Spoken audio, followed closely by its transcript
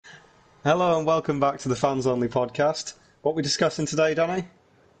Hello and welcome back to the Fans Only podcast. What are we discussing today, Danny?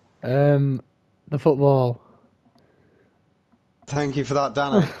 Um, the football. Thank you for that,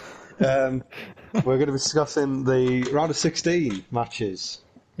 Danny. Um, we're going to be discussing the round of 16 matches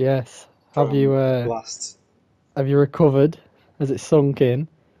Yes. Have you from uh last. have you recovered? Has it sunk in?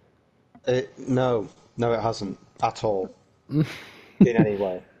 No, no, it hasn't at all in any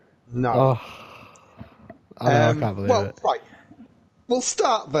way. No. Oh, I know, I can't believe Well, it. right. We'll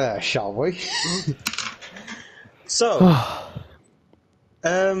start there, shall we? So,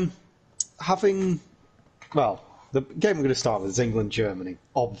 um, having well, the game we're going to start with is England-Germany,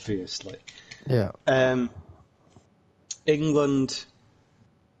 obviously. Yeah. Um, England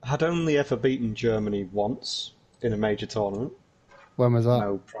had only ever beaten Germany once in a major tournament. When was that?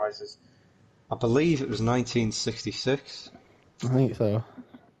 No prizes. I believe it was 1966. I think so.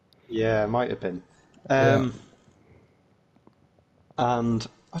 Yeah, it might have been. Yeah. Um, and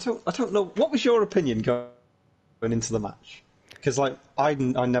I don't know. What was your opinion going into the match? Because I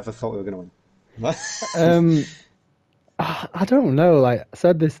never thought we were going to win. Um, I don't know. Like I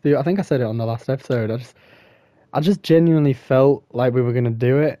said this, I think I said it on the last episode. I just genuinely felt like we were gonna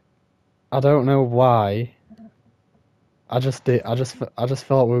do it. I don't know why. I just did. I just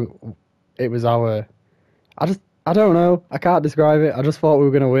felt it was our. I don't know. I can't describe it. I just thought we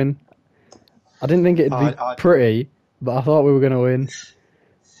were gonna win. I didn't think it'd be I pretty, but I thought we were going to win.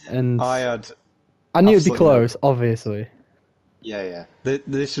 And I had I knew it'd be absolutely no. close, obviously. Yeah, yeah.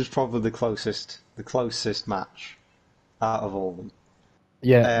 This was probably the closest match out of all of them.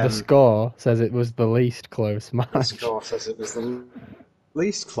 Yeah, the Um, score says it was the least close the match. score says it was the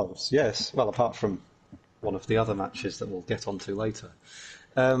least close. Yes, well, apart from one of the other matches that we'll get onto later.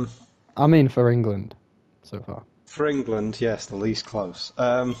 Um, I mean, for England, so far. for England, yes, the least close.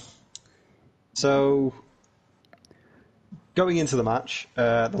 So going into the match,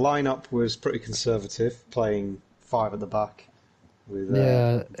 the lineup was pretty conservative, playing five at the back with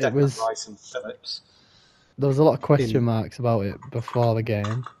Yeah, it Declan was. Rice and Phillips. There was a lot of question In marks about it before the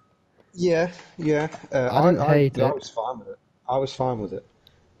game. yeah, yeah, I didn't hate I it. was fine with it. I was fine with it.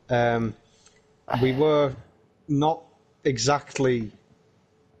 Um, we were not exactly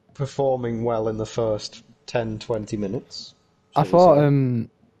performing well in the first 10, 20 minutes, I shall we thought say.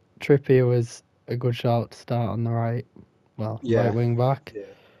 Trippier was a good shout to start on the right, well, right Yeah, wing back. yeah,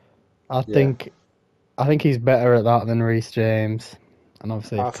 I yeah. think I think he's better at that than Reece James, and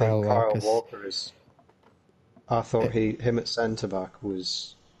obviously I if think Kyle Kyle Walker's Walker is. I thought him at centre back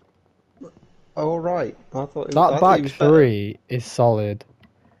was all right. that I thought he back was better. three is solid.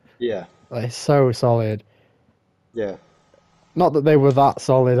 Yeah, Like, it's so solid. yeah. Not that they were that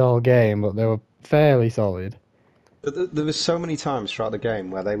solid all game, but they were fairly solid. But there was so many times throughout the game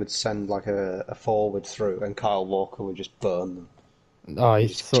where they would send like a forward through, and Kyle Walker would just burn them. Oh, He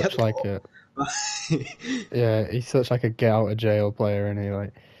he's just get such the like ball. a yeah, he's such like a get out of jail player, and he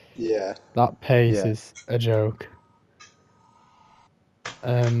like Yeah, that pace yeah. is a joke.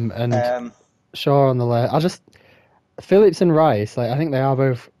 And Um, Shaw on the left. I just Phillips and Rice, like I think they are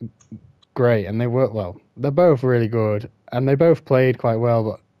both great, and they work well. They're both really good, and they both played quite well.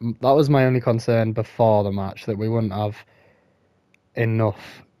 But that was my only concern before the match, that we wouldn't have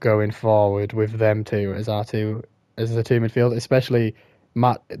enough going forward with them two as our two as the two midfield, especially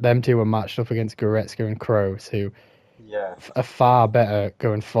them two were matched up against Goretzka and Kroos, who yeah, are far better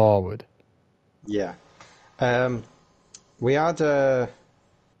going forward. yeah. Um, we had uh,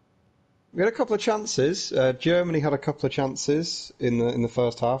 we had a couple of chances. Germany had a couple of chances in the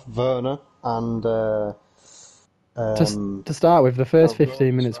first half. Werner and To um, to start with, the first oh god,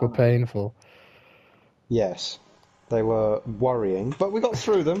 15 what's minutes her were name? painful. Yes, they were worrying, but we got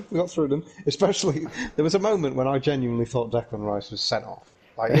through them. We got through them. Especially, there was a moment when I genuinely thought Declan Rice was sent off.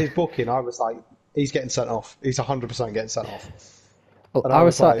 Like his booking, I was like, he's getting sent off. He's 100% getting sent off. Well, And I I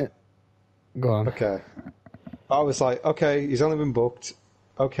was was like, sat. Go on. okay. I was like, okay, he's only been booked.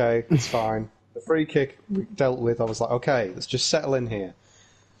 Okay, it's fine. The free kick we dealt with. I was like, okay, let's just settle in here.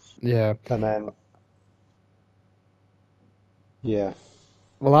 Yeah. And then, yeah,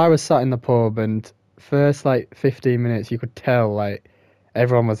 Well, I was sat in the pub, and first like 15 minutes, you could tell like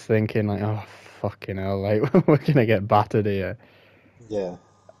everyone was thinking like, oh fucking hell, like we're gonna get battered here. yeah,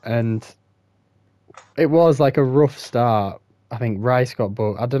 And it was like a rough start. I think Rice got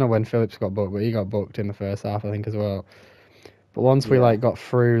booked. I don't know when Phillips got booked, but he got booked in the first half, I think, as well. But once we yeah, like got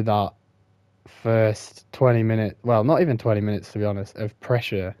through that first 20 minutes, well, not even 20 minutes to be honest, of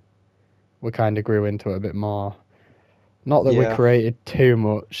pressure, we kind of grew into it a bit more. Not that we yeah. created too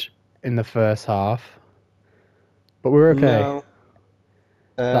much in the first half, but we were okay. No,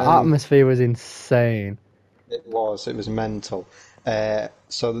 The um, atmosphere was insane. it was mental.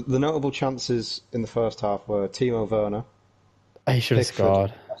 So the notable chances in the first half were Timo Werner, He should have Pickford,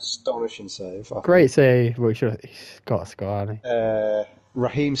 scored. astonishing save, I Great thought. save, but he's got to score, hasn't he?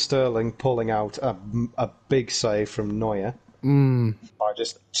 Raheem Sterling pulling out a big save from Neuer Mm. by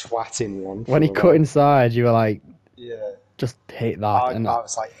just twatting one When from he cut about. inside, you were like, Yeah, just hit that. I And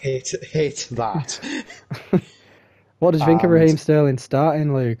was like, hit that. what did you think of And Raheem Sterling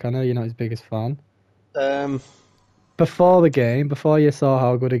starting, Luke? I know you're not his biggest fan. um, Before the game, before you saw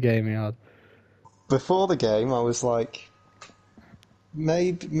how good a game he had. before the game, I was like,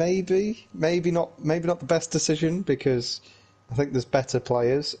 maybe not the best decision because I think there's better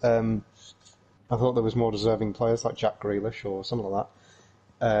players. I thought there was more deserving players like Jack Grealish or something like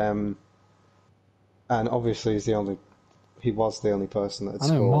that. And obviously, he was the only person that had I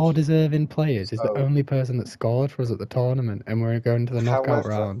know, scored. more deserving players is the So, only person that scored for us at the tournament, and we're going to the knockout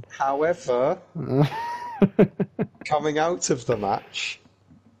round. however, coming out of the match,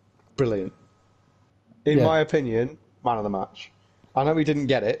 brilliant. In Yeah, my opinion, man of the match. I know he didn't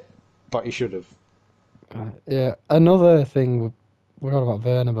get it, but he should have. yeah. Another thing we got about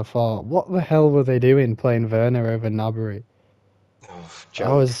Werner before. What the hell were they doing playing Werner over Gnabry? Oh, I joke,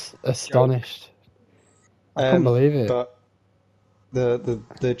 was joke. astonished. I couldn't believe it. But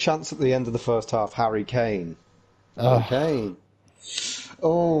the chance at the end of the first half, Harry Oh, Kane.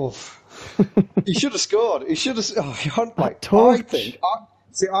 Oh, he should have scored. He should have. that Like I think.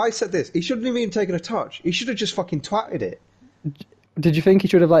 touch. I said this. He shouldn't have even taken a touch. He should have just fucking twatted it. Did you think he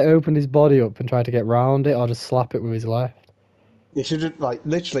should have like opened his body up and tried to get round it, or just slap it with his left? He should have like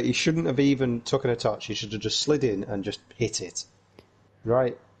literally. He shouldn't have even taken a touch. He should have just slid in and just hit it.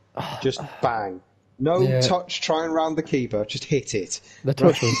 Right, just bang. No Yeah, touch trying round the keeper. Just hit it. the Right.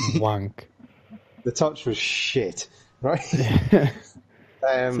 touch was wank. The touch was shit. Right.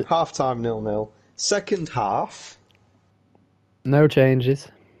 Yeah. Half time 0-0. Second half, No changes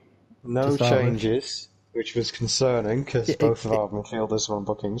to no start with. changes, which was concerning because both of our midfielders were on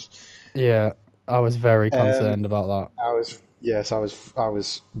bookings. Yeah, I was very Um, concerned about I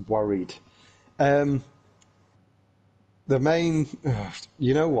was worried. Um, the main,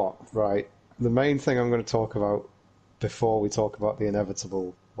 you know what, right? The main thing I'm going to talk about before we talk about the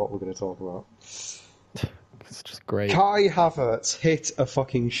inevitable, what we're going to talk about. that. It's just great. Kai Havertz hit a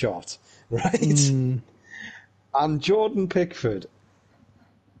fucking shot, right? Mm, And Jordan Pickford,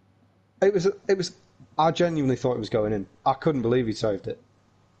 it was. I genuinely thought it was going in. I couldn't believe he saved it.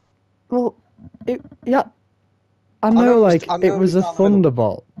 well, yeah, I know, like I it know it was was a down the middle,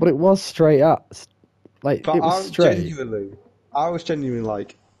 thunderbolt, but it was straight at, like but it was straight. I was genuinely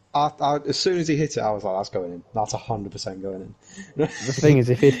like, as soon as he hit it, I was like, that's going in. That's 100% going in. The thing is,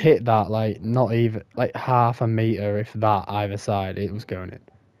 if he'd hit that, like not even like half a meter, if that, either side, it was going in.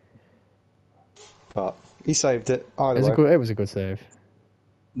 But he saved it either way. It was a good save.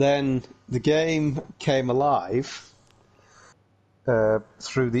 Then the game came alive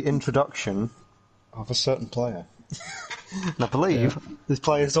through the introduction of a certain player. And I Yeah. believe this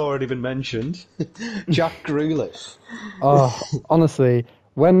player's already been mentioned. Jack Grealish. Oh, honestly,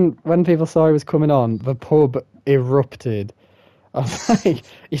 when people saw he was coming on, the pub erupted. I was like,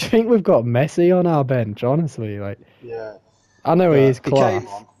 you think we've got Messi on our bench? Honestly, like Yeah. I know he is But he came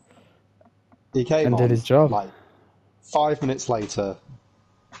class on. He came and did on his job. like 5 minutes later,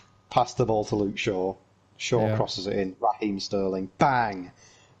 passed the ball to Luke Shaw. Shaw Yeah. crosses it in. Raheem Sterling. Bang!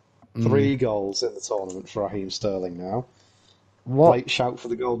 Mm. 3 goals in the tournament for Raheem Sterling now. What? Late shout for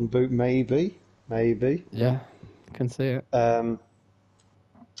the Golden Boot, maybe. Maybe. Yeah, can see it. And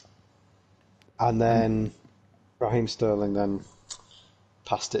And then Raheem Sterling then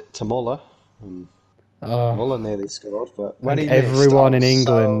passed it to Muller. And oh, Muller nearly scored, but I when think he missed, I everyone in was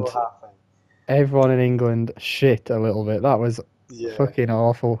England, so happy. shit a little bit. That was Yeah, fucking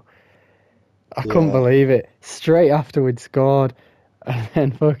awful. I couldn't yeah, believe it. Straight after we'd scored, and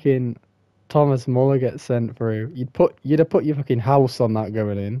then fucking Thomas Muller gets sent through. You'd have put your fucking house on that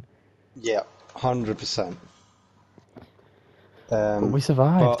going in, yeah, 100%. but we Um,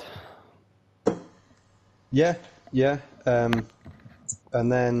 survived. but yeah, yeah. And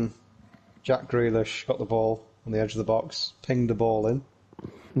then Jack Grealish got the ball on the edge of the box, pinged the ball in,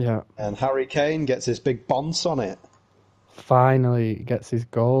 Yeah, and Harry Kane gets his big bonce on it. finally gets his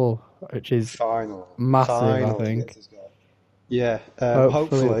goal, which is Finally, massive. I finally gets think. his goal. Yeah, Hopefully,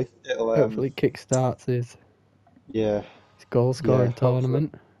 hopefully it'll. kickstarts Yeah, his goal yeah, scoring hopefully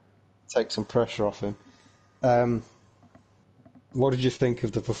tournament. take some pressure off him. Um, what did you think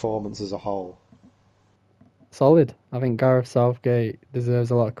of the performance as a whole? Solid. I think Gareth Southgate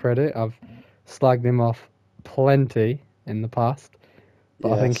deserves a lot of credit. I've slagged him off plenty in the past,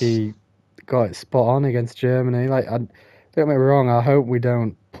 but I think Yes. he got it spot on against Germany. Like Don't get me wrong, I hope we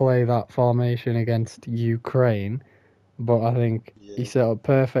don't play that formation against Ukraine, but I think he Yeah. set up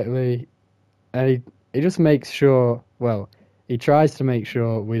perfectly, and he just makes sure, well, he tries to make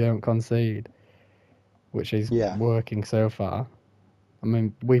sure we don't concede, which is Yeah. working so far. I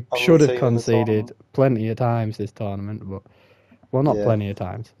mean, we Only should have team in the conceded tournament. plenty of times this tournament, but, well, not Yeah. plenty of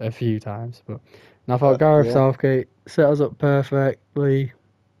times, a few times, but and I thought But Gareth yeah. Southgate set us up perfectly.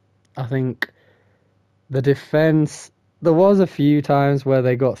 I think the defence, there was a few times where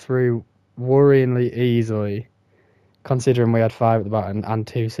they got through worryingly easily, considering we had five at the back and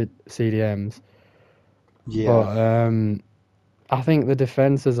two CDMs. Yeah. But I think the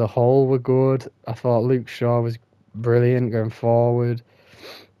defence as a whole were good. I thought Luke Shaw was brilliant going forward.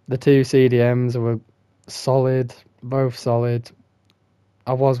 The two CDMs were solid, both solid.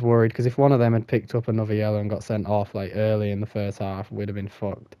 I was worried because if one of them had picked up another yellow and got sent off like early in the first half, we'd have been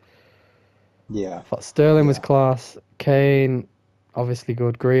fucked. Yeah. I thought Sterling was Yeah. class. Kane, obviously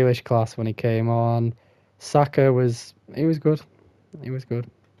good. Grealish class when he came on. Saka he was good. He was good.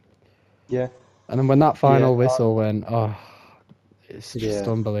 Yeah. And then when that Yeah. final whistle went, oh, it's just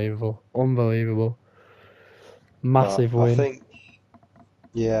Yeah. unbelievable. Unbelievable. But Massive I win. think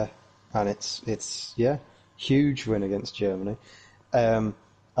yeah, and it's yeah, huge win against Germany. Um,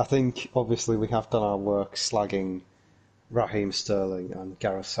 I think obviously we have done our work slagging Raheem Sterling and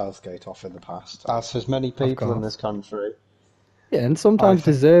Gareth Southgate off in the past, as has many Of people in course. this country. Yeah, and I sometimes think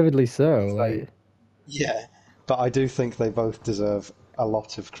deservedly so. they, Like, yeah, but I do think they both deserve a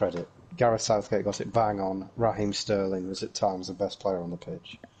lot of credit. Gareth Southgate got it bang on. Raheem Sterling was at times the best player on the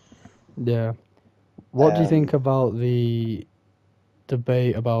pitch. yeah. What do you think Um, about the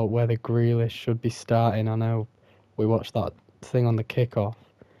debate about whether Grealish should be starting? I know we watched that thing on the kickoff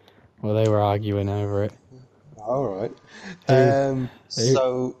where they were arguing over it. all right. Who, who,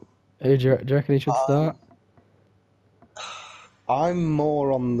 So do you reckon he should I'm start? I'm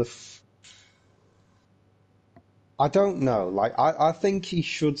more on the. I don't know. Like I think he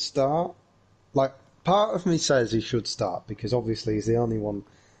should start. Like part of me says he should start because obviously he's the only one.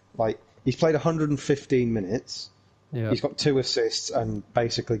 Like he's played 115 minutes. Yeah, He's got two assists and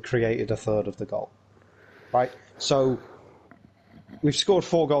basically created a third of the goal. Right. So we've scored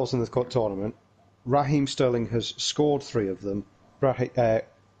 4 goals in this tournament. Raheem Sterling has scored 3 of them.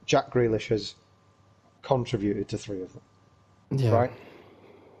 Jack Grealish has contributed to 3 of them. yeah. Right.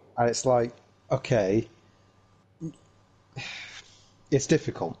 And it's like, okay, it's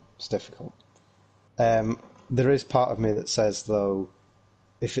difficult. It's difficult. There is part of me that says, though,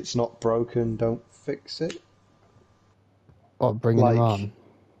 if it's not broken, don't fix it. What, bringing him Like, on?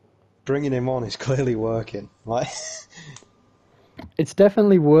 bringing him on is clearly working. Like, It's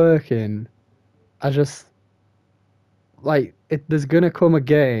definitely working. I just there's gonna come a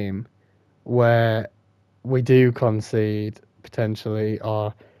game where we do concede potentially,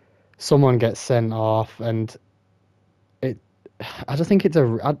 or someone gets sent off, and it. I just think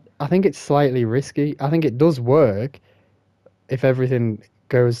I think it's slightly risky. I think it does work if everything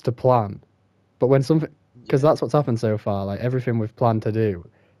goes to plan, but when something, because yeah, that's what's happened so far. Like everything we've planned to do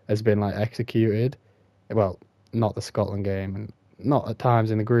has been like executed. Well, not the Scotland game, and not at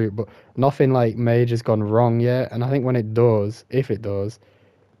times in the group, but nothing like major's gone wrong yet. And I think when it does, if it does,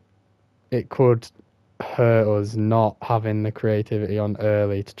 it could hurt us not having the creativity on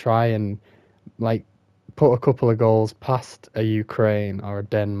early to try and like put a couple of goals past a Ukraine or a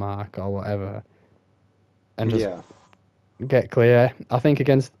Denmark or whatever and just yeah, get clear. I think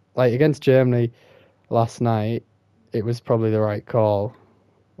against Germany last night, it was probably the right call.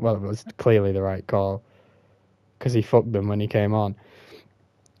 Well, it was clearly the right call because he fucked them when he came on.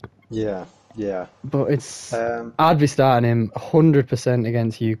 yeah, yeah. But it's Um, I'd be starting him 100%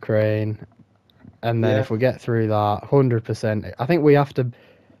 against Ukraine, and then yeah, if we get through that 100%, I think we have to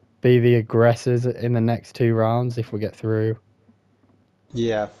be the aggressors in the next 2 rounds if we get through.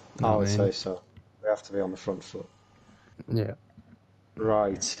 yeah, You know I what would I mean? say so. We have to be on the front foot. Yeah.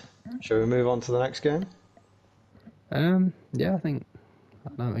 Right. Shall we move on to the next game? Yeah, I don't think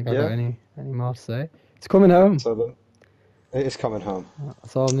I got Yeah. any more to say. It's coming home. So it is coming home.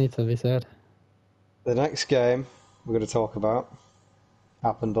 That's all needs to be said. The next game we're going to talk about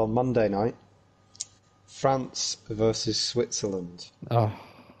happened on Monday night. France versus Switzerland. Oh,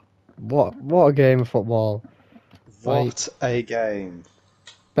 what a game of football! Like What a game.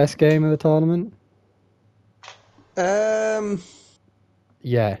 best game of the tournament? Um,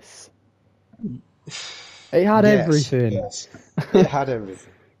 Yes. It had yes, everything. yes. It had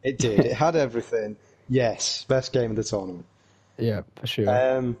everything. It did. It had everything. Yes, best game of the tournament. Yeah, for sure.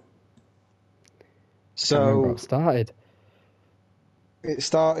 Um, Can't remember so how it started. It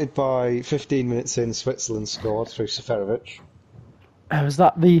started by 15 minutes in, Switzerland scored through Seferovic. Was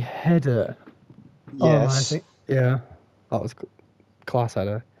that the header? Oh, I Yes. think. Yeah. That was class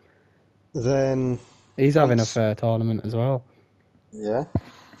header. Then He's having a France, fair tournament as well. yeah.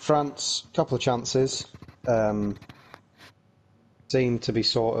 France, couple of chances. Um, Seemed to be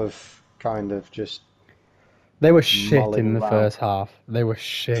sort of, kind of just They were shit mulling in the around. first half. They were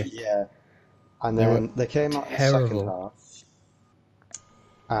shit. Yeah. And They were then they came out in the second terrible. half,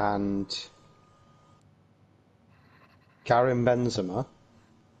 and Karim Benzema,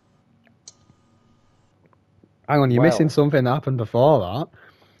 Hang on, you're missing well, something that happened before that.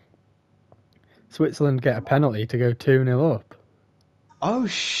 Switzerland get a penalty to go 2-0 up. oh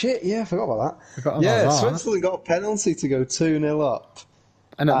shit, yeah, I forgot about that. Forgot about Yeah, that. Switzerland got a penalty to go 2-0 up.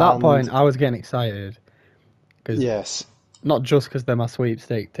 And at that And point, I was getting excited because yes, not just because they're my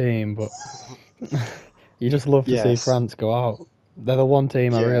sweepstake team, but you just love to see yes, France go out. They're the one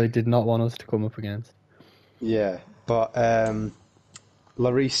team I yeah, really did not want us to come up against. yeah. But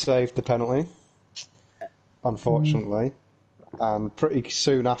Lloris saved the penalty, Mm. unfortunately. And pretty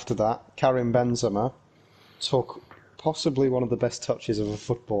soon after that, Karim Benzema took possibly one of the best touches of a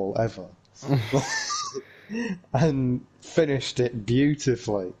football ever and finished it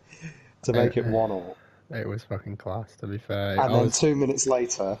beautifully to make it It, 1-1. it was fucking class, to be fair. And I then was, 2 minutes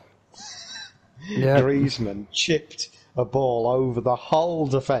later, yeah. Griezmann chipped a ball over the whole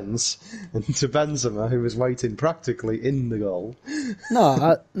defence to Benzema, who was waiting practically in the goal.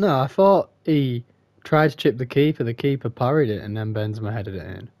 No, I thought he tried to chip the keeper. The keeper parried it, and then Benzema headed it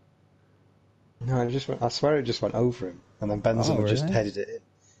in. No, it just went, I swear it just went over him, and then Oh, Benzema just really? headed it in.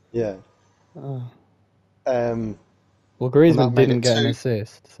 Yeah. Oh. Um, Well, and that Griezmann made didn't it get an 2.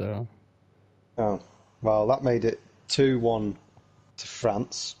 assist, so Oh, well, that made it 2-1 to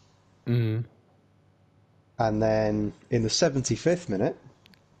France. mm. And then in the 75th minute,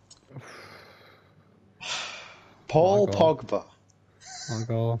 What a Paul goal! Pogba. What a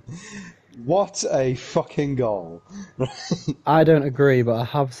goal! What a fucking goal. I don't agree, but I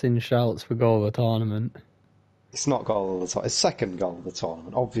have seen shouts for goal of the tournament. It's not goal of the tournament. It's second goal of the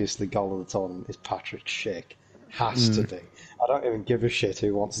tournament. Obviously, goal of the tournament is Patrick Schick. Has to Mm. be. I don't even give a shit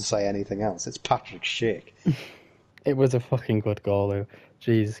who wants to say anything else. It's Patrick Schick. It was a fucking good goal, though.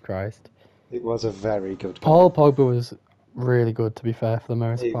 Jesus Christ. It was a very good Paul goal. Pogba was really good, to be fair, for the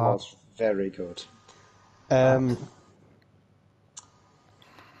most It part. was very good. Absolutely.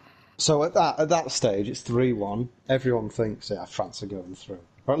 So at that stage, it's 3-1. Everyone thinks, yeah, France are going through.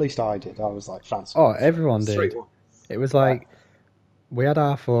 Or at least I did. I was like, France are Oh, going through. everyone It's did. 3-1. It was Yeah. like we had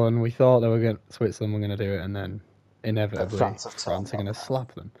our fun. We thought they were going Switzerland were going to do it, and then But inevitably France have France turned are going up. to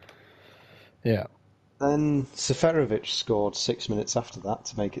slap them. Yeah. Then Seferovic scored 6 minutes after that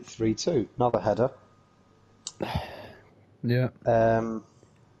to make it 3-2. Another header. Yeah. Um,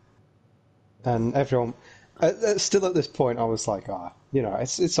 and everyone, still at this point, I was like,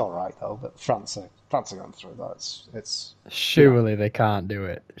 it's all right though. But France are going through that. It's you know. Surely they can't do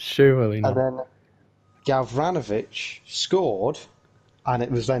it. Surely And not. then Gavranovic scored, and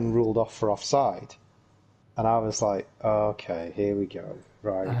it was then ruled off for offside. And I was like, okay, here we go.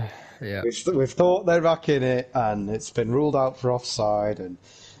 Right, Yeah. we've thought they're back in it, and it's been ruled out for offside. And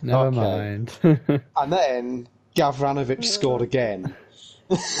Never okay, mind. and then Gavranovic scored again.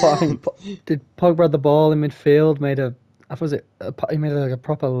 But I think did Pogba had the ball in midfield? Was it? He made like a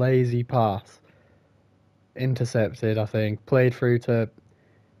proper lazy pass, intercepted. I think played through to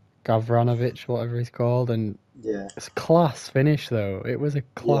Gavranovic, whatever he's called, and Yeah, it's a class finish though. It was a yeah,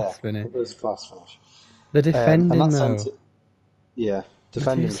 class finish. it was a class finish. The And defending that sent though, it. Yeah, the two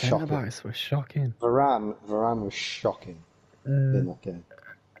defending was centre shocking. backs were shocking. Varane was shocking Uh, in that game.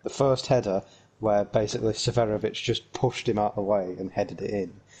 The first header, where basically Severovic just pushed him out of the way and headed it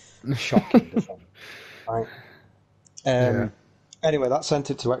in. Shocking defending. Right. yeah, Um, anyway, that sent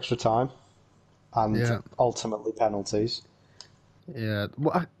it to extra time and yeah, ultimately penalties. yeah.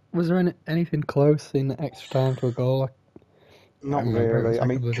 Was there anything close in extra time to a goal? I Not can't remember. It really. was I like a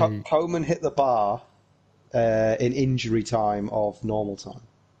mean, bloody. Coman hit the bar in injury time of normal time,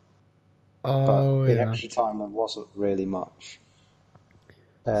 but Oh in yeah. extra time there wasn't really much.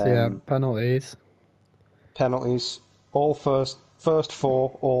 So yeah, Um, penalties. Penalties, all first four,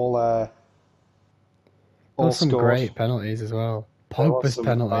 There all was some scored. great penalties as well. There was Pogba's some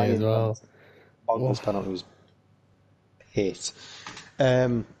penalty as banging well. penalties. Pogba's Oh, penalty was hit.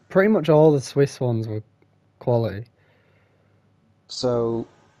 Um, pretty much all the Swiss ones were quality. so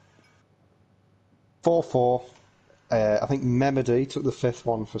 4-4. I think Memedy took the fifth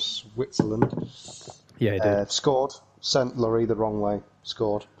one for Switzerland. Yeah, he did. Scored. Sent Laurie the wrong way.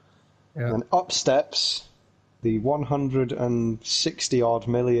 Scored. Yeah. And then up steps the 160 odd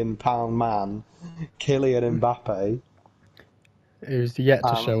million pound man, Kylian Mbappe, Who's yet to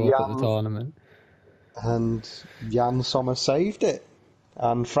and show up at the tournament. Jan Sommer saved it,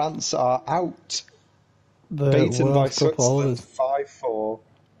 and France are out, The beaten by World Cup Switzerland holders. 5-4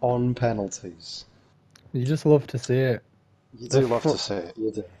 on penalties. You just love to see it. You do love to see it.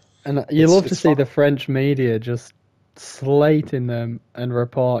 You do. And you love to It's see fun. the French media just slating them and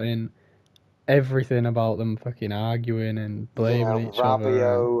reporting everything about them fucking arguing and blaming each other. And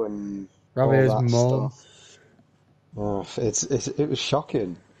Rabiot and all Rabiot's that mum. stuff. Oh, it was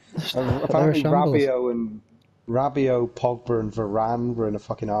shocking. They're a Apparently, shambles. Rabiot, Pogba, and Varane were in a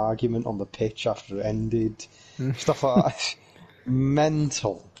fucking argument on the pitch after it ended. Stuff like that.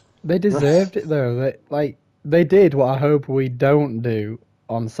 Mental. They deserved it though. They did what I hope we don't do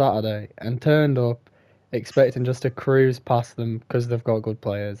on Saturday and turned up expecting just to cruise past them because they've got good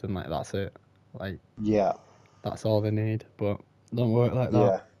players and that's it. Yeah, That's all they need. But it don't work like that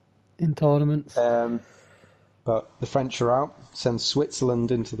yeah. in tournaments. But the French are out. Sends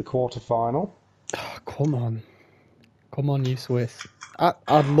Switzerland into the quarter-final. Oh, come on, you Swiss.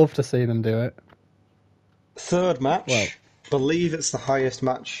 I'd love to see them do it. Third match. Well, Believe it's the highest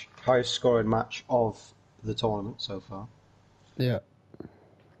scoring match of the tournament so far. yeah.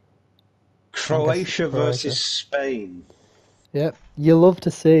 Croatia versus Spain. Yep. You love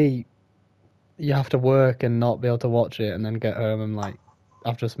to see you have to work and not be able to watch it and then get home and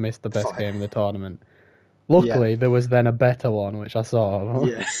I've just missed the best game of the tournament. Luckily, there was then a better one, which I saw.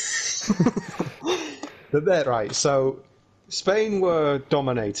 Yeah. But they're right. So Spain were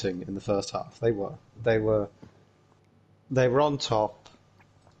dominating in the first half. They were on top.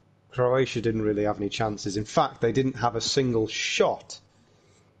 Croatia didn't really have any chances. In fact, they didn't have a single shot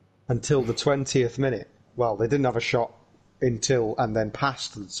until the 20th minute. Well, they didn't have a shot until and then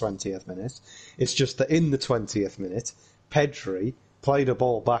past the 20th minute. It's just that in the 20th minute, Pedri played a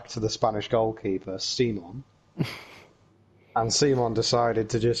ball back to the Spanish goalkeeper, Simon, and Simon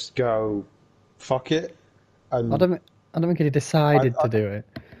decided to just go, fuck it. And I don't think he decided to do it.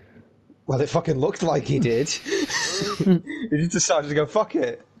 Well, it fucking looked like he did. He just decided to go, fuck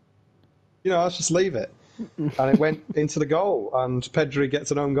it. Let's just leave it. And it went into the goal, and Pedri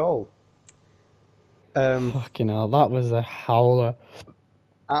gets an own goal. Fucking hell, that was a howler.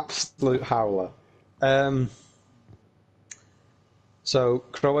 Absolute howler. So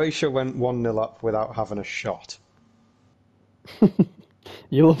Croatia went 1-0 up without having a shot.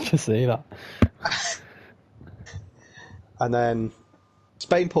 You love to see that. And then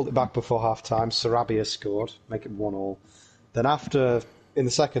Spain pulled it back before half-time. Sarabia scored, make it 1-1. Then in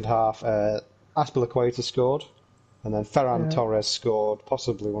the second half, Azpilicueta scored. And then Ferran Torres scored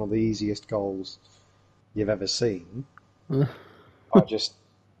possibly one of the easiest goals you've ever seen. By just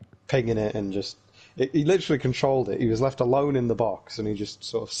pinging it and he literally controlled it. He was left alone in the box and he just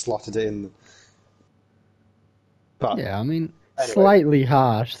sort of slotted it in. But yeah, I mean, anyway. Slightly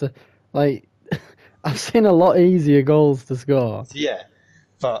harsh. So, I've seen a lot easier goals to score. Yeah,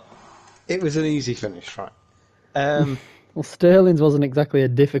 but it was an easy finish, right? Well, Sterling's wasn't exactly a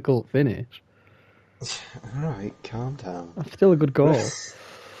difficult finish. Alright, calm down. Still a good goal.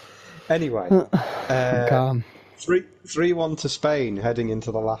 Anyway, Calm. 3-1 to Spain heading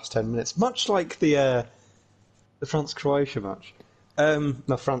into the last 10 minutes. Much like the France-Croatia match.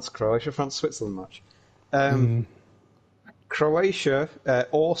 No, France-Croatia, France-Switzerland match. Croatia,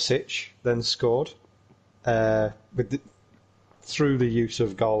 Orsic then scored through the use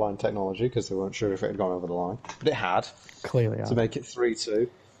of goal line technology because they weren't sure if it had gone over the line. But it had. Clearly, to make it 3-2.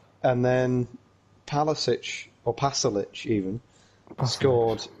 And then Pasalic even,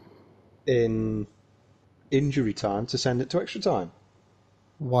 scored in injury time to send it to extra time.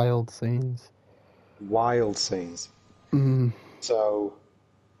 Wild scenes. So,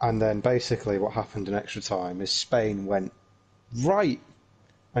 and then basically what happened in extra time is Spain went right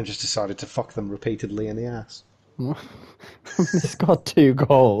and just decided to fuck them repeatedly in the ass. They scored 2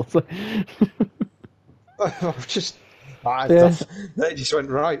 goals. They just went,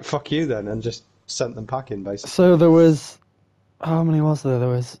 right, fuck you then, and just sent them packing, basically. So there was... How many was there? There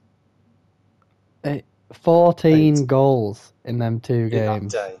was 14 goals in them 2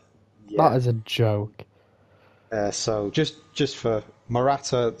 games. That day. Yeah. That is a joke. So just for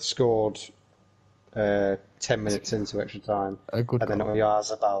Morata scored 10 minutes into extra time, A good and then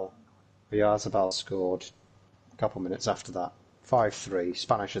goal. Oyarzabal scored a couple minutes after that. 5-3,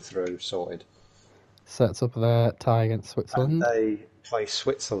 Spanish are through, sorted. Sets up their tie against Switzerland. And they play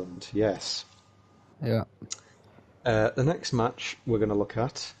Switzerland, yes. Yeah. The next match we're going to look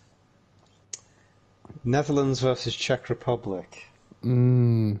at, Netherlands versus Czech Republic.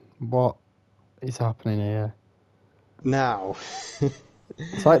 What is happening here? Now,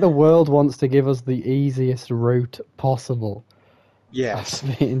 It's like the world wants to give us the easiest route possible yes. after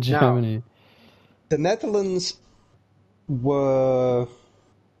beating Now, Germany. the Netherlands were.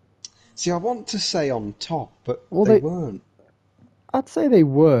 See, I want to say on top, but Well, they weren't. I'd say they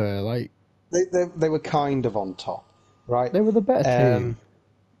were like They were kind of on top, right? they were the better team.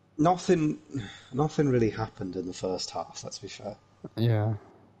 Nothing, nothing really happened in the first half. Let's be fair, Yeah,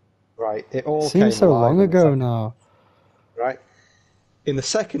 right? It all seems came so alive long in the ago second, now. right? In the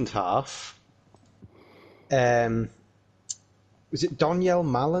second half, um, was it Doniel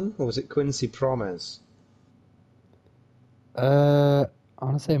Malen or was it Quincy Promes? I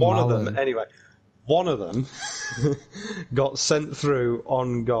want to say One of them, Malin. anyway. One of them got sent through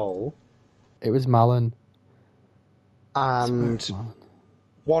on goal, It was Malin. I swear it was and Malin.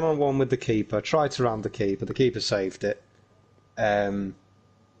 one-on-one with the keeper, tried to round the keeper saved it, um,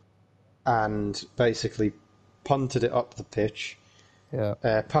 and basically punted it up the pitch. Yeah.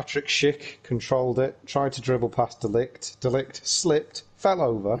 Patrick Schick controlled it, tried to dribble past Delict. Delict slipped, fell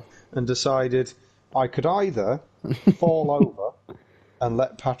over, and decided I could either fall over and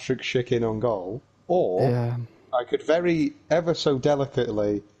let Patrick Schick in on goal, or Yeah. I could very, ever so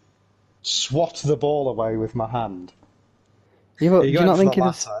delicately swat the ball away with my hand. Yeah, Are but you do you going not for the think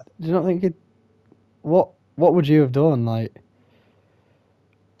latter? do you not think it? What would you have done? Like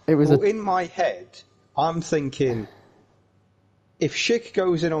it was Well, a in my head, I'm thinking if Schick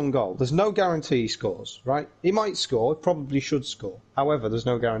goes in on goal, there's no guarantee he scores, right? He might score, probably should score. However, there's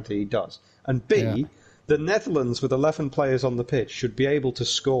no guarantee he does. And yeah. B, the Netherlands with 11 players on the pitch should be able to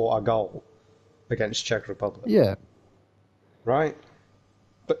score a goal against Czech Republic, Yeah. right?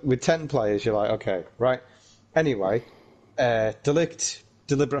 But with 10 players, you're like, okay, right? Anyway, Delict,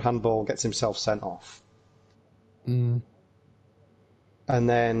 deliberate handball, gets himself sent off. Mm. And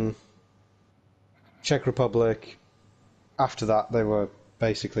then Czech Republic, after that, they were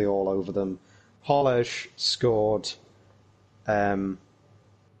basically all over them. Holej scored. Um,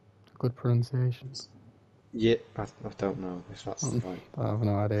 Good pronunciation. yeah, I don't know if that's the right. I have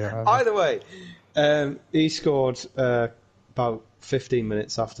no idea either. Either way, he scored about 15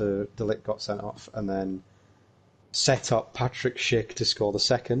 minutes after Delict got sent off, and then set up Patrick Schick to score the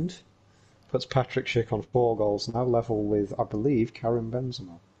second. Puts Patrick Schick on 4 goals now, level with, I believe, Karim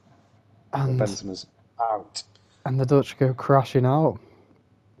Benzema. Or And Benzema's out. the Dutch go crashing out.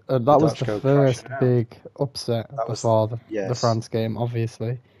 The That was Dutch the go crashing first out. big upset That was before the yes, France game,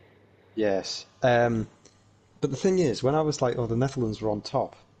 obviously. yes. But the thing is, when I was like, oh, the Netherlands were on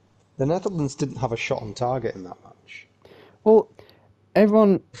top, the Netherlands didn't have a shot on target in that match. Well, I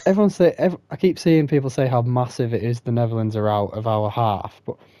keep seeing people say how massive it is the Netherlands are out of our half,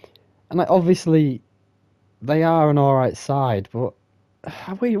 and like obviously they are an alright side, but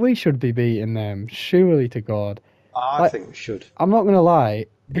we should be beating them, surely to God. I Like think we should. I'm not gonna lie,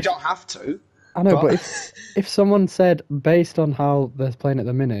 We don't have to, I know, but but if someone said based on how they're playing at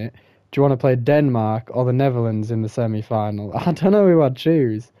the minute, do you want to play Denmark or the Netherlands in the semi-final? I don't know who I'd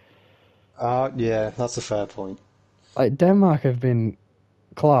choose. yeah, that's a fair point. Like Denmark have been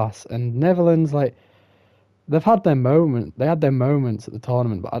class, and Netherlands like they've had their moment. They had their moments at the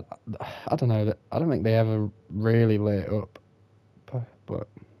tournament, but I don't know. I don't think they ever really lit up. But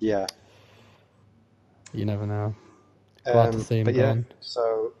Yeah. you never know. Glad to see But them yeah, gone.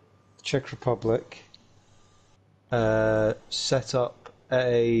 so Czech Republic set up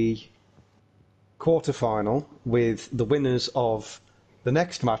a quarter-final with the winners of the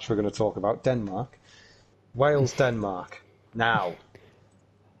next match we're going to talk about, Denmark. Wales-Denmark. Now,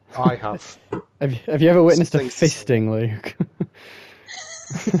 I have Have you ever some witnessed a things to say. fisting, Luke?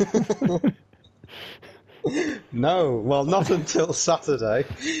 No, well, not until Saturday.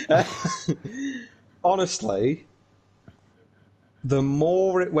 Honestly, the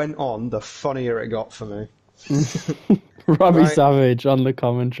more it went on, the funnier it got for me. Robbie Right. Savage on the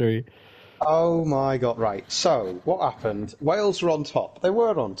commentary. Oh my god, right. So, what happened? Wales were on top. They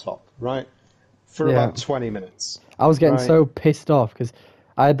were on top, right? For Yeah. about 20 minutes. I was getting Right. so pissed off because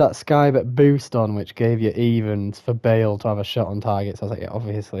I had that Sky Bet boost on, which gave you evens for Bale to have a shot on target. So I was like, yeah,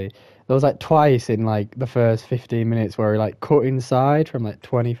 obviously. There was like twice in like the first 15 minutes where he like cut inside from like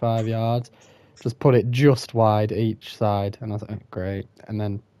 25 yards, just put it just wide each side, and I was like, great. And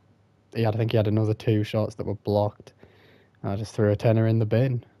then I think he had another 2 shots that were blocked. And I just threw a tenner in the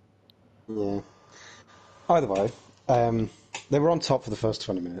bin. Yeah. Either way, they were on top for the first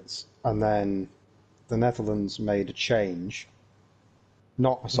 20 minutes, and then the Netherlands made a change.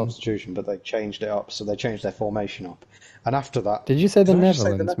 Not a substitution, but they changed it up, so they changed their formation up. And after that... Did you say the Did I just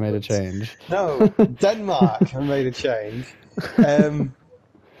say the Netherlands made a Netherlands? change? No, Denmark made a change.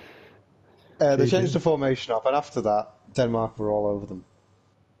 They changed Cheating. the formation up, and after that, Denmark were all over them.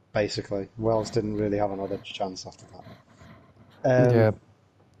 Basically, Wales didn't really have another chance after that. Yeah,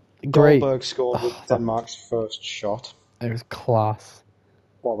 great. Dolberg scored with Oh, that Denmark's first shot, it was class.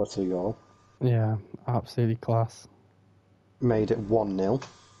 quality goal, Yeah, absolutely class. made it 1-0.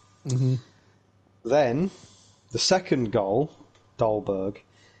 Hmm. Then the second goal, Dolberg.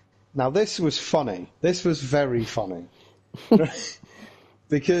 Now this was funny. This was very funny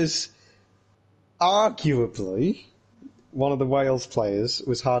because arguably one of the Wales players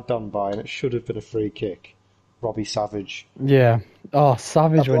was hard done by, and it should have been a free kick. Robbie Savage Yeah. Oh,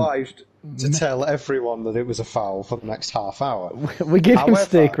 Savage went. obliged to tell everyone that it was a foul for the next half hour. We give him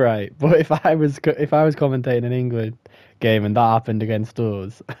stick, However, right? But if I was commentating an England game and that happened against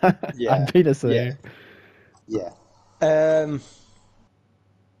us, yeah, I'd be the yeah, same. yeah. Um,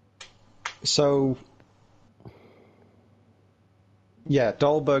 so yeah,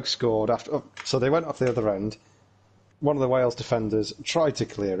 Dolberg scored after. So they went off the other end. One of the Wales defenders tried to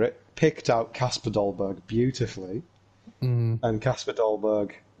clear it, picked out Casper Dolberg beautifully, Mm, and Casper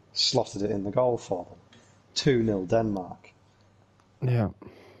Dolberg slotted it in the goal for them. 2-0 Denmark. yeah.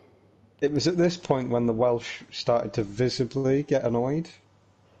 It was at this point when the Welsh started to visibly get annoyed.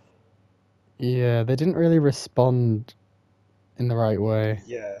 Yeah, they didn't really respond in the right way.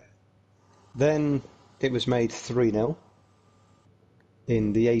 Yeah. Then it was made 3-0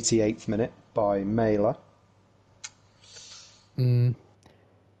 in the 88th minute by Mailer. Mm,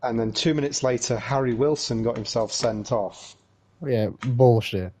 And then 2 minutes later, Harry Wilson got himself sent off. yeah,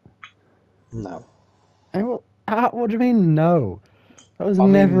 bullshit. No. What do you mean, no? That was I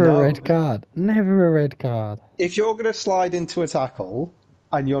mean, never a no. red card. Never a red card. If you're going to slide into a tackle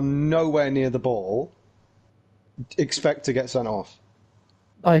and you're nowhere near the ball, expect to get sent off.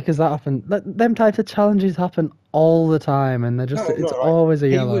 Like, because that happened. Them types of challenges happen all the time, and No, it's no, right. always a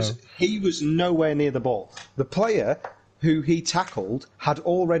He was yellow. he was nowhere near the ball. The player who he tackled had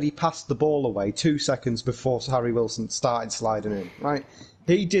already passed the ball away 2 seconds before Harry Wilson started sliding in. Right,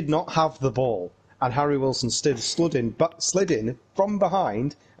 he did not have the ball, and Harry Wilson slid in from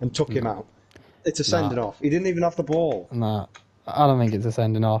behind and took him out. It's a Nah, sending off. He didn't even have the ball. nah. I don't think it's a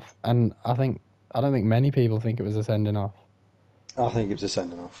sending off, and I don't think many people think it was a sending off. I think it was a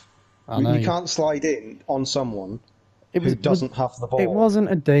sending off. I know You you. can't slide in on someone It who was, but doesn't have the it ball. wasn't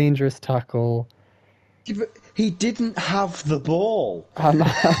a dangerous tackle. He didn't have the ball.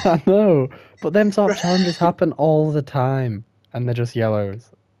 I know, but them sort of challenges happen all the time, and they're just yellows.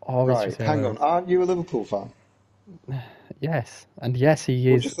 Always Right, just hang on. yellows. Aren't you a Liverpool fan? Yes, and yes, What do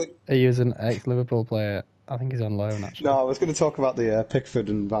you think? he is an ex-Liverpool player. I think he's on loan No, actually. I was going to talk about the Pickford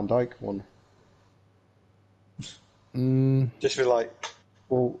and Van Dijk one. Mm, Just be like,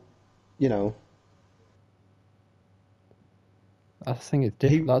 well, you know, I just think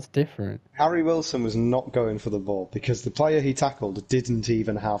it's he That's different. Harry Wilson was not going for the ball because the player he tackled didn't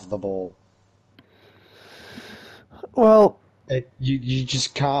even have the ball. Well, You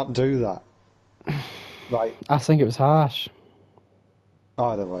just can't do that. Right, I think it was harsh.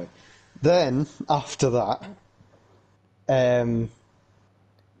 either way. Then after that, um,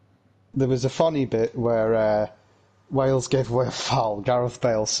 there was a funny bit where Wales gave away a foul. Gareth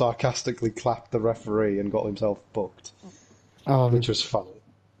Bale sarcastically clapped the referee and got himself booked, Oh, which was funny.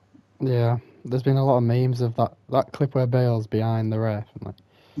 yeah. There's been a lot of memes of that clip where Bale's behind the ref and like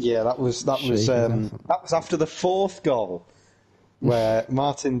Yeah, shaking his ass. that was after the fourth goal where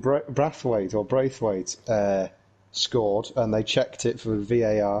Martin Brathwaite or Braithwaite scored, and they checked it for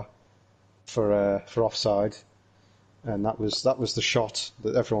VAR for offside, and that was the shot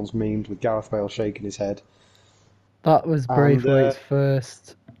that everyone's memed with Gareth Bale shaking his head. That was And Braithwaite's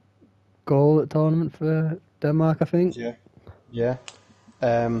first goal at tournament for Denmark, I think. yeah, yeah,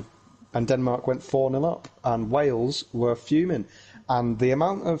 and Denmark went 4-0 up, and Wales were fuming, and the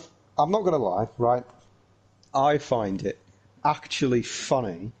amount of I'm not going to lie, right? I find it actually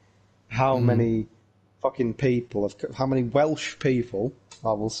funny how Mm. many how many Welsh people,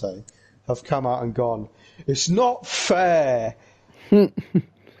 I will say, have come out and gone, it's not fair.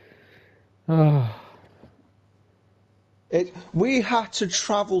 Oh, We had to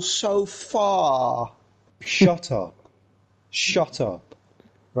travel so far. Shut up. Shut up.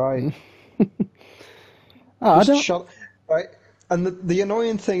 Right? I Just don't. shut. Right? And the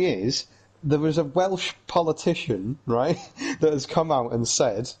annoying thing is, there was a Welsh politician, right, that has come out and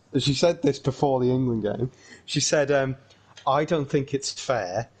said, she said this before the England game, she said, I don't think it's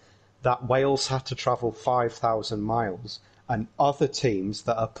fair that Wales had to travel 5,000 miles and other teams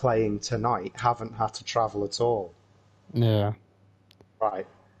that are playing tonight haven't had to travel at all. Yeah. Right?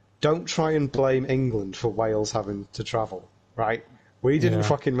 Don't try and blame England for Wales having to travel, right? We didn't Yeah.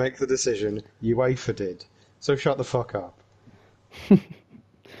 fucking make the decision. UEFA did. So shut the fuck up.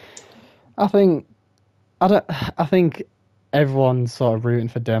 I think I don't. I think everyone's sort of rooting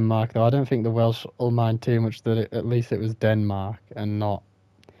for Denmark, though. I don't think the Welsh will mind too much that at least it was Denmark and not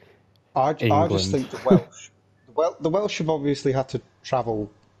I just England. think the Welsh. Well, the Welsh have obviously had to travel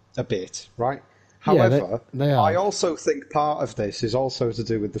a bit, right? Yeah, However, they I have. also think part of this is also to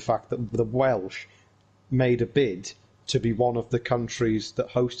do with the fact that the Welsh made a bid to be one of the countries that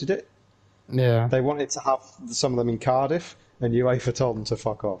hosted it. Yeah. They wanted to have some of them in Cardiff, and UEFA told them to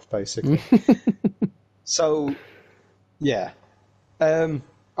fuck off, basically. So, yeah,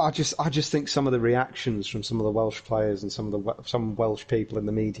 I just think some of the reactions from some of the Welsh players and some Welsh people in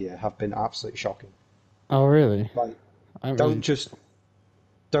the media have been absolutely shocking. Oh, really? Like, I don't don't really. just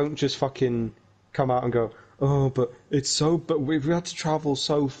don't just fucking come out and go, oh, but we've had to travel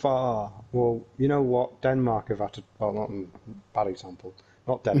so far. Well, you know what? Denmark have had to, well, not bad example,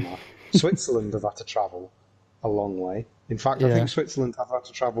 not Denmark. Switzerland have had to travel a long way. In fact, I Yeah. think Switzerland have had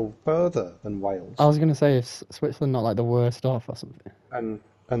to travel further than I Wales, was gonna say, is Switzerland not like the worst off or something?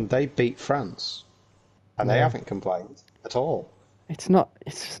 and they beat France, and they Yeah. haven't complained at all. It's not.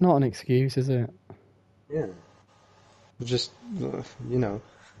 It's just not an excuse, is it? Yeah, just you know, It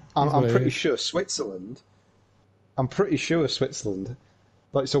I'm, is what I'm it pretty is. sure Switzerland. I'm pretty sure Switzerland.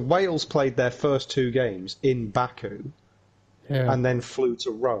 Like, so Wales played their first two games in Baku, Yeah. and then flew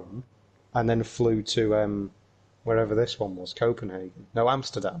to Rome, and then flew to wherever this one was, Copenhagen. No,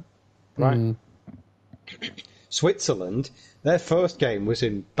 Amsterdam. Right? Mm. Switzerland, their first game was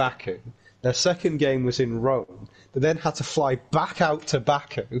in Baku. Their second game was in Rome. They then had to fly back out to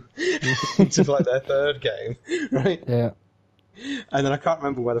Baku to play their third game, right? Yeah. And then I can't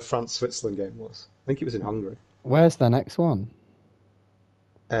remember where the France-Switzerland game was. I think it was in Hungary. Where's the next one?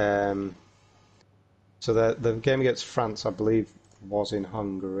 Um, so the game against France, I believe, was in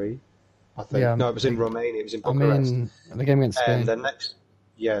Hungary. I Yeah. think no, it was in Romania. It was in I Bucharest. mean, the game against And Spain. their next,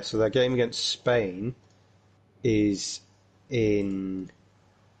 yeah, so their game against Spain is in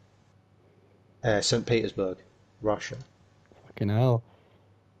St. Petersburg, Russia. Fucking hell.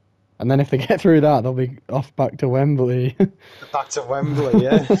 And then if they get through that, they'll be off back to Wembley. Back to Wembley,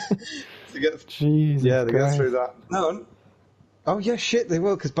 yeah. To get, Jesus yeah, they get through Christ. that. No, oh yeah, shit, they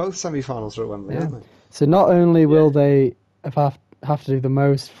will because both semi-finals are at Wembley, Yeah. aren't they? So not only Yeah. will they have to do the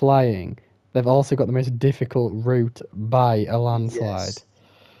most flying, they've also got the most difficult route by a landslide. Yes,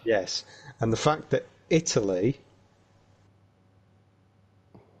 yes, and the fact that Italy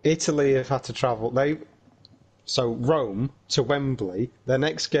have had to travel. So Rome to Wembley. Their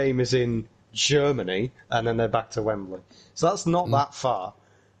next game is in Germany, and then they're back to Wembley. So that's not Mm, that far.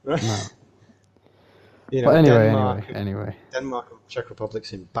 no. You But know, anyway. Denmark and Czech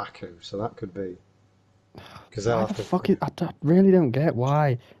Republic's in Baku, so that could be because they'll Why have the to. fuck is, really don't get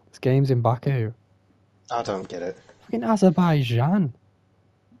why this game's in Baku. I don't get it. Fucking Azerbaijan.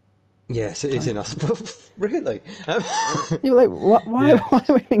 Yes, it is in us. Really? You're like, Yeah, why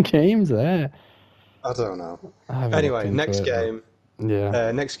are we in games there? I don't know. I haven't looked Anyway, into next it, but game.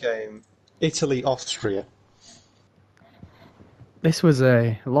 yeah. Next game. Italy, Austria. This was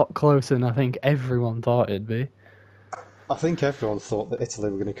a lot closer than I think everyone thought it'd be. I think everyone thought that Italy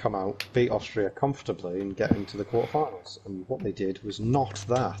were going to come out, beat Austria comfortably, and get into the quarterfinals. And what they did was not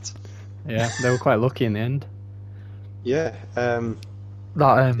that. Yeah, they were quite lucky in the end. Yeah,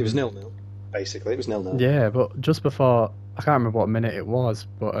 That it was 0-0. Basically, it was 0-0. yeah, but just before I can't remember what minute it was,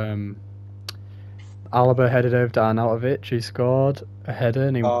 but Alaba headed over to Arnautovic, who scored a header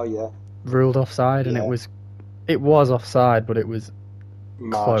and he Oh yeah, ruled offside, and yeah, it was offside, but it was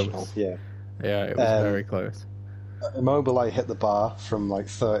marginal. close. Yeah, Yeah, it was um, very close. Immobile hit the bar from like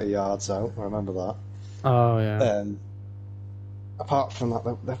 30 yards out. I remember that. Oh yeah, Apart from that,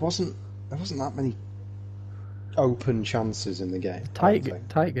 there wasn't that many open chances in the game. I don't think.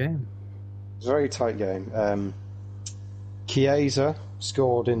 tight game. It was a very tight game. Chiesa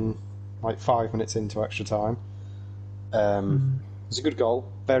scored in like 5 minutes into extra time. It was a good goal,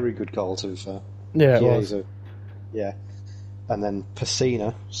 very good goal to be fair. Yeah, it was. Chiesa, yeah, and then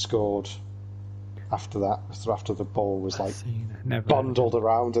Pessina scored after that. After the ball was like Never. bundled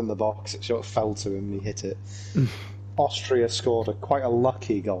around in the box, it sort of fell to him and he hit it. Austria scored quite a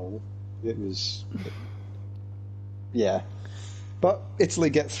lucky goal. It was, yeah, but Italy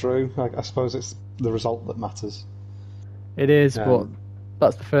get through. I suppose it's the result that matters. It is, but Um,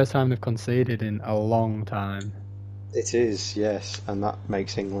 that's the first time they've conceded in a long time. It is, yes, and that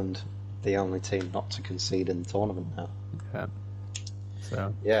makes England the only team not to concede in the tournament now. Yeah.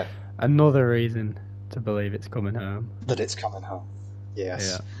 So Yeah, another reason to believe it's coming home. that it's coming home.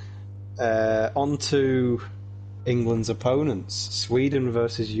 Yes. Yeah. On to England's opponents, Sweden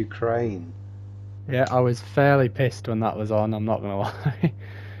versus Ukraine. Yeah, I was fairly pissed when that was on. I'm not gonna lie.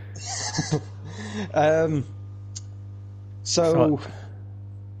 um, So, so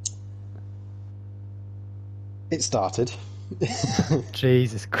it started.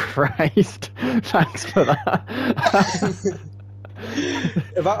 Jesus Christ! Thanks for that.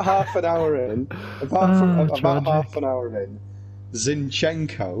 About half an hour in, about half Tragic. an hour in,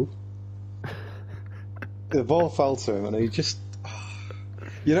 Zinchenko, the ball fell to him, and he just,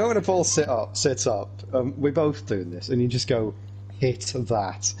 you know, when a ball sits up, we both doing this, and you just go, hit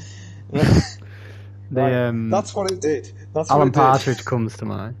that. The That's what it did. That's what Alan it did. Partridge comes to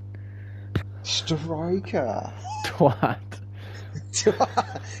mind. Striker. Twat.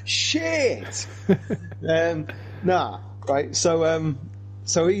 Shit. Nah. Right. So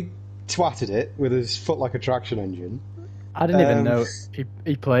he twatted it with his foot like a traction engine. I didn't even know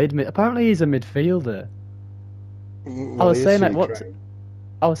he played mid. Apparently, he's a midfielder. Well, I was he is saying from like,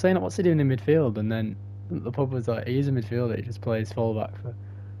 Ukraine. what's he doing in midfield? And then the pub was like, he's a midfielder. He just plays fullback for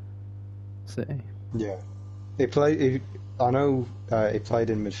City. Yeah. He played. I know he played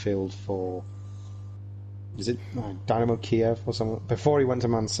in midfield for. Is it Dynamo Kiev or something? Before he went to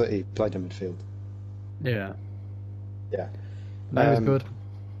Man City, he played in midfield. Yeah, Yeah. that was good.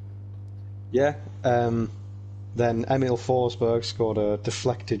 Yeah. Then Emil Forsberg scored a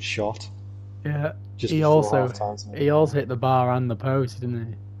deflected shot. Yeah, Just he before also half-time. hit the bar and the post,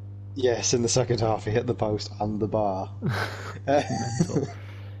 didn't Yes, in the second half, he hit the post and the bar. he? Mental.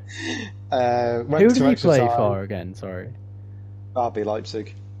 Went Who to did he extra play time. for again? Sorry. RB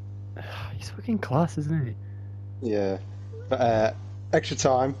Leipzig. He's fucking class, isn't he? Yeah. But extra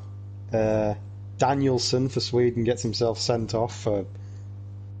time. Danielson for Sweden gets himself sent off for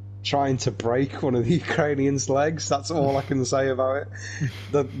trying to break one of the Ukrainians' legs. That's all I can say about it.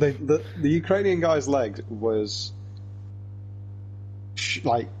 The Ukrainian guy's leg was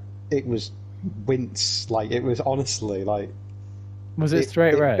like it was wince. Like it was honestly like. Was it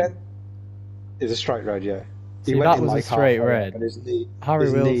straight red? It was a straight red, yeah. See, He went that in was like a straight halfway red. up and his knee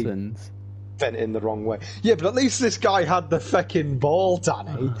Wilson's. bent in the wrong way. Yeah, but at least this guy had the fucking ball,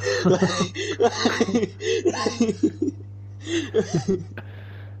 Danny.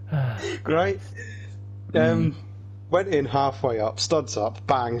 Right? Went in halfway up, studs up,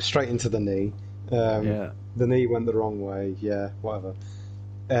 bang, straight into the knee. Yeah. The knee went the wrong way, yeah, whatever.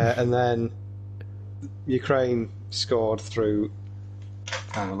 And then Ukraine scored through.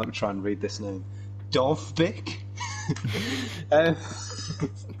 Hang on, let me try and read this name. Dovbik? I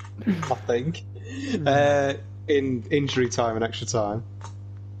think. In injury time and extra time.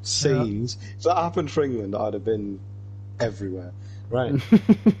 Scenes. If that happened for England, I'd have been everywhere. Right.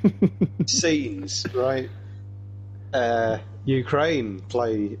 Scenes, right? Ukraine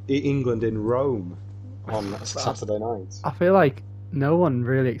play England in Rome on Saturday night. I feel like no one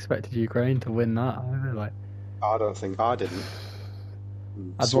really expected Ukraine to win that. I feel like I don't think I didn't.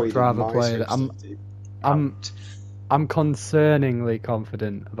 I'd much rather play that. I'm concerningly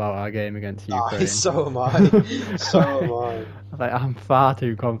confident about our game against Ukraine. So am I. So am I. Like, I'm far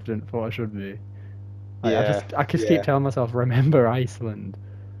too confident for what I should be. Like, I just keep telling myself, remember Iceland.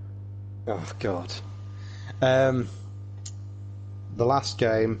 Oh God. The last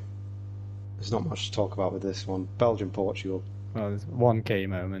game. There's not much to talk about with this one. Belgium, Portugal. Well, there's one key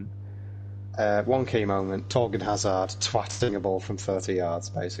moment. One key moment. Torgan Hazard twatting a ball from 30 yards,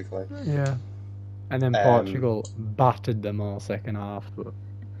 basically. Yeah. And then Portugal battered them all second half. But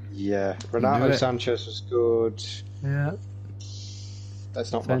yeah, Renato Sanchez was good. Yeah.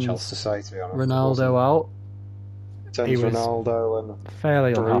 There's not much else to say, to be honest. Ronaldo out. Sends Ronaldo and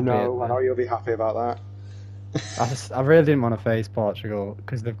fairly Bruno. I know you'll be happy about that. I really didn't want to face Portugal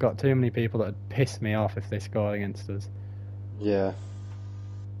because they've got too many people that would piss me off if they scored against us. Yeah.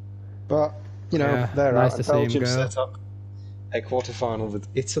 But, you know, they're nice out. To see Belgium him go. set up a quarter-final with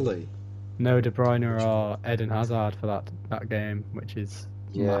Italy. No De Bruyne or Eden Hazard for that game, which is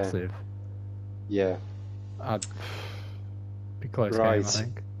massive. Yeah. I'd be close game, I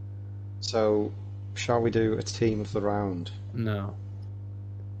think. So, shall we do a team of the round? No.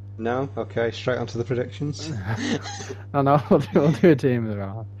 No? Okay, straight on to the predictions. No, we'll do a team of the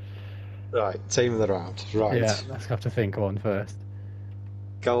round. Right, team of the round. Right. Yeah, let's have to think of one first.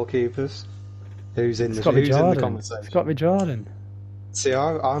 Goalkeepers. Who's in the conversation? It's got to be Jordan. See,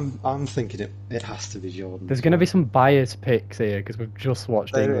 I'm thinking it has to be Jordan. There's going to be some biased picks here because we've just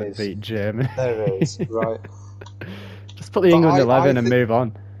watched England beat Germany. There is, right. Just put the England 11 and move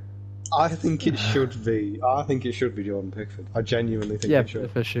on. I think it should be. I think it should be Jordan Pickford. I genuinely think it should. Yeah,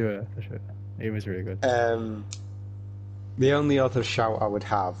 for sure. He was really good. The only other shout I would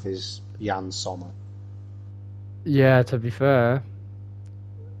have is Jan Sommer. Yeah, to be fair,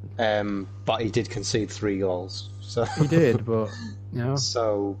 But he did concede 3 goals. So, he did, but you know,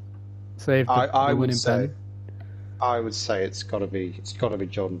 so saved I the would winning say pen. it's got to be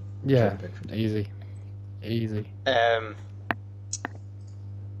Jordan Yeah, Pickford. easy, easy. Um,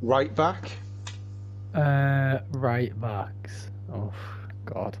 right back, Right backs. Oh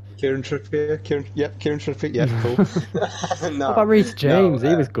God. Kieran Trippier. Kieran Trippier. Yeah, cool. What No, about Reece no. James?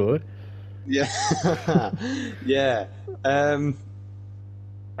 He was good. Yeah, yeah. Um,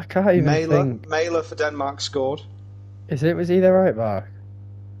 I can't even think. Mailer for Denmark scored. Was he the right back?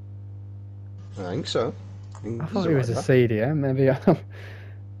 I think so. I I think he's thought a he was right a back. CDM.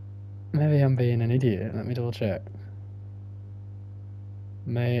 Maybe I'm being an idiot. Let me double check.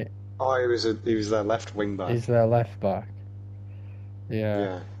 Mate Oh, he was their left wing back. is their left back.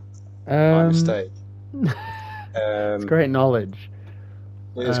 Yeah. Yeah, my Um, mistake. it's Um, great knowledge.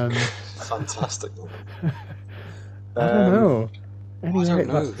 it is Um, fantastic. I don't Um, know. I Any don't right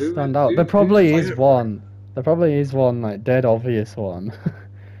know backs stand out? who's playing it for him. There probably is one like dead obvious one.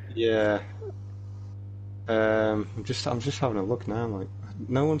 Yeah. I'm just having a look now. Like,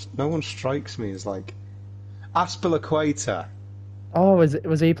 no one strikes me as like Aspilicueta. Oh,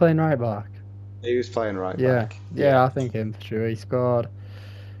 was he playing right back? He was playing right Yeah, back. yeah, Yeah. I think him for sure. He scored.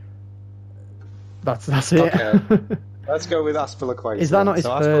 That's it. Okay. Let's go with Is Aspilicueta that then. not his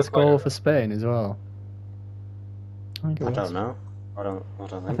So first goal Aspilicueta. for Spain as well? I think it I don't was. know. I don't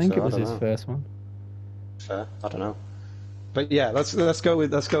I think think it so. I was don't his know. first one. Fair. I don't know. But yeah, let's go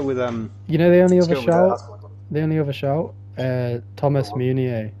with You know the only let's other go with shout? Aspilicueta. The only other shout? Go Thomas on.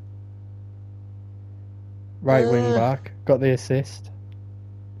 Munier, right wing Uh, back, got the assist.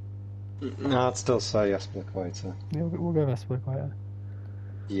 no, I'd still say Aspilicueta. Yeah, we'll go Vestergaard.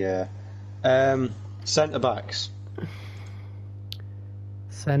 Yeah. Centre backs.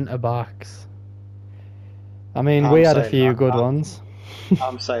 Centre backs. I mean, we I'm had a saying few Ha- good I'm, ones.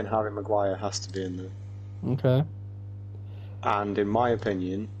 I'm saying Harry Maguire has to be in there. Okay. And in my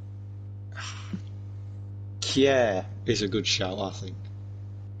opinion, Kier is a good shout, I think.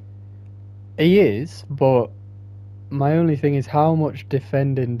 He is, but my only thing is how much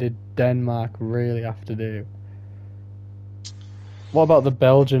defending did Denmark really have to do? What about the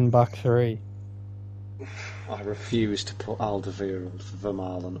Belgian back three? I refuse to put Alderweireld,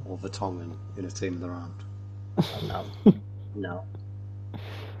 Vermaelen or Vertonghen in a team of their own. No, no,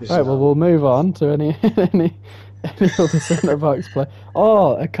 just Right, well, no. we'll move on to any any other centre backs play.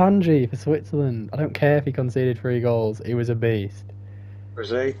 Oh, Akanji for Switzerland. I don't care if he conceded 3 goals. He was a beast.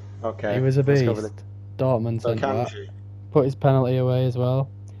 Brazil? He Okay, was a let's go with it. beast. Dortmund So centre back. Kanji. Put his penalty away as well.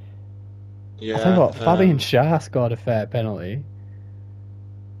 I tell you Yeah, what, Fabian Schär scored a fair penalty.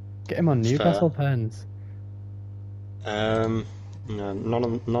 Get him on it's fair. Newcastle pens. Um, no,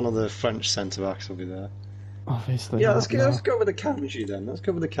 none of the French centre backs will be there. Obviously Yeah, let's not. go. No. Let's go with the Kanji then. Let's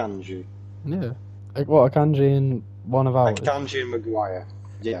go with the Kanji. Yeah. Like what? Akanji and one of ours. Kanji and Maguire.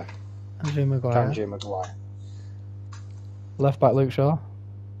 Yeah, Kanji Maguire. Kanji and Maguire. Left back Luke Shaw.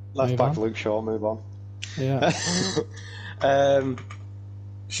 Left Move back on. Luke Shaw. Move on. Yeah. um,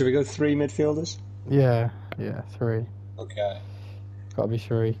 should we go 3 midfielders? Yeah. Yeah. 3. Okay. Got to be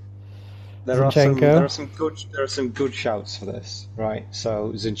 3. There are some there Zinchenko. are some good there are some good shouts for this, right?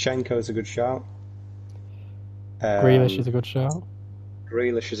 So Zinchenko is a good shout. Grealish Um, is a good shout.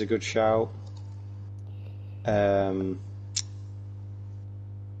 Grealish is a good shout. Um,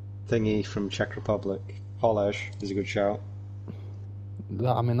 Thingy from Czech Republic, Holej is a good shout.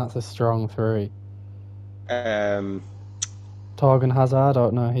 I mean, that's a strong 3. Um, Torgan Hazard. I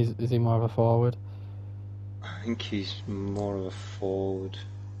don't know. Is he more of a forward? I think he's more of a forward.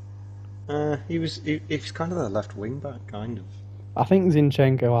 He was kind of a left wing back, kind of. I think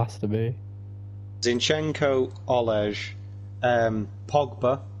Zinchenko has to be. Zinchenko, Holej,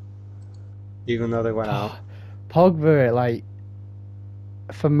 Pogba, even though they went out. Pogba, like,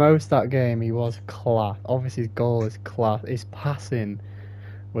 for most of that game, he was class. Obviously, his goal is class. His passing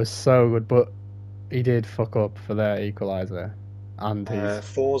was so good, but he did fuck up for their equaliser. And he's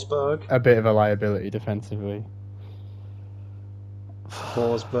Forsberg, a bit of a liability defensively.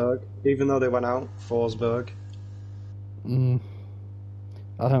 even though they went out, Forsberg. Mm,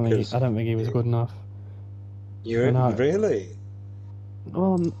 I don't think he was good enough. Really?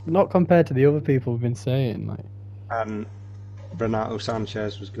 Well, not compared to the other people we've been saying. Like, And Renato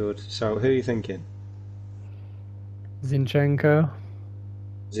Sanchez was good. So who are you thinking? Zinchenko.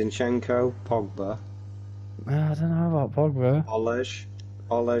 Zinchenko, Pogba, I don't know about Pogba. Holej,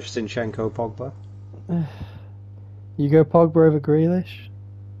 Zinchenko, Pogba. You go Pogba over Grealish,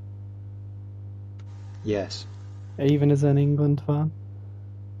 Yes. even as an England fan.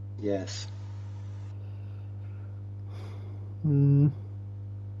 Yes. Mm,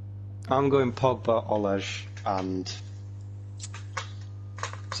 I'm going Pogba, Olej, and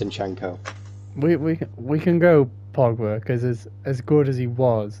Zinchenko. we can go Pogba because as good as he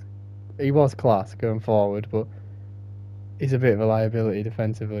was class going forward, but he's a bit of a liability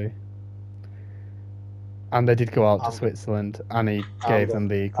defensively. And they did go out to I'm, Switzerland, and he I'm gave them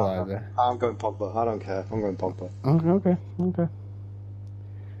going. the I'm, equaliser. I'm going Pogba. I don't care. I'm going Pogba. Okay.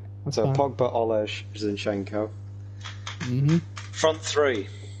 That's So fine. Pogba, Olej, Zinchenko. Mm-hmm. Front three.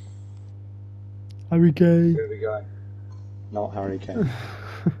 Harry Kane. Who are we going? Not Harry Kane.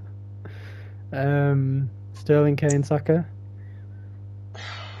 Sterling, Kane, Saka.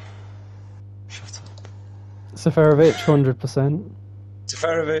 Shut up. Seferovic, 100%.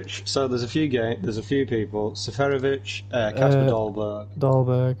 Seferovic. So there's a few people. Seferovic, Kasper Dolberg,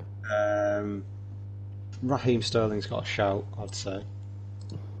 Dahlberg. Raheem Sterling's got a shout, I'd say.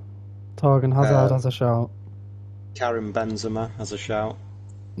 Torgan Hazard has a shout. Karim Benzema has a shout.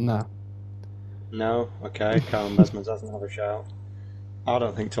 No. No? Okay, Karim Benzema doesn't have a shout. I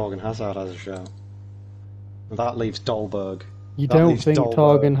don't think Torgan Hazard has a shout. That leaves Dolberg. You don't think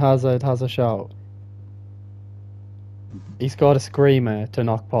Torgan Hazard has a shout? He scored a screamer to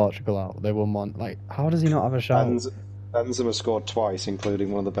knock Portugal out. They won one. Like, how does he not have a shout? Benzema scored twice,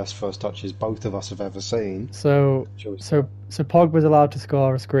 including one of the best first touches both of us have ever seen. So Pogba's allowed to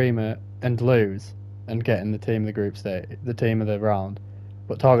score a screamer and lose and get in the team of the group stage, the team of the round.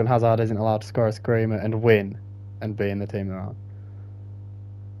 But Torgan Hazard isn't allowed to score a screamer and win and be in the team of the round.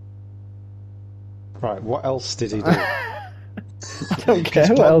 Right, what else did he do? I don't care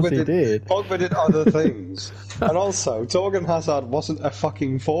what else he did. Pogba did other things. And also, Torgan Hazard wasn't a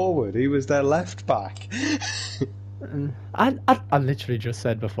fucking forward. He was their left back. I literally just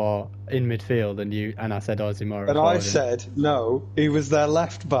said before in midfield, and I said, "Oh, is he more of a forward?" And I said, no, he was their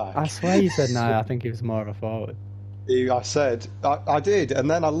left back. I swear you said, "No, I think he was more of a forward." I said, I did, and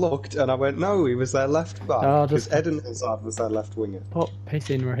then I looked and I went, no, he was their left back. Because Eden Hazard was their left winger. Put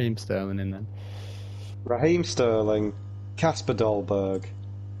in Raheem Sterling in then. Raheem Sterling, Kasper Dolberg,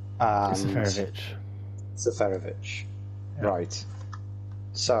 and Seferovic. Yeah. Right.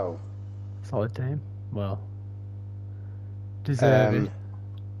 So. Solid team. Well. Deserved.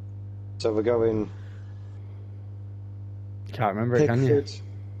 So we're going. Can't remember it, can you?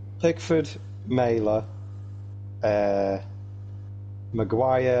 Pickford, Mailer,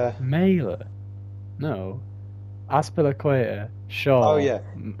 Maguire. Mailer? No. Aspilicueta, Shaw. Oh yeah.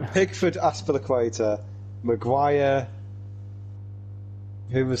 Pickford, Aspilicueta, Maguire.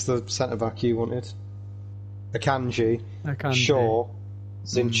 Who was the centre back you wanted? Akanji. Shaw,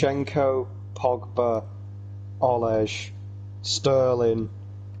 Zinchenko, Pogba, Olej, Sterling,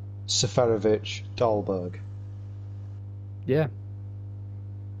 Seferovic, Dolberg. Yeah.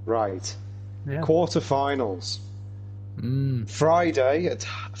 Right. Yeah. Quarterfinals. Friday at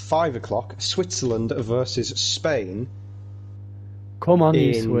 5 o'clock, Switzerland versus Spain. Come on,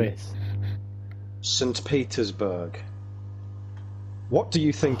 you Swiss. St. Petersburg. What do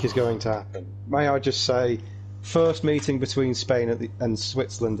you think is going to happen? May I just say, first meeting between Spain and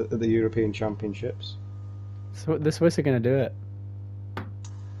Switzerland at the European Championships. So the Swiss are going to do it.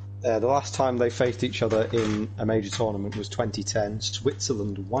 The last time they faced each other in a major tournament was 2010.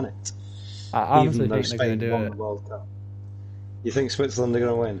 Switzerland won it. I honestly think they're going to do it. The World Cup. You think Switzerland are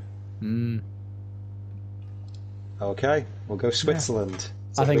going to win? Okay, we'll go Switzerland.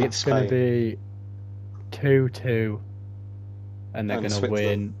 I think it's going to be 2-2, and they're going to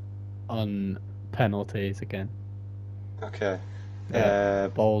win on penalties again. Okay.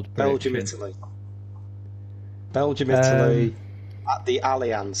 Bold prediction. Belgium, Italy at the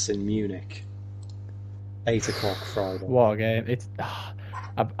Allianz in Munich. 8 o'clock Friday. What a game! It's.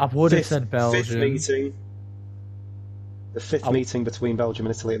 I would have said Belgium. The fifth meeting between Belgium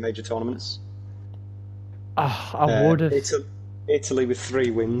and Italy at major tournaments. I would have. Italy with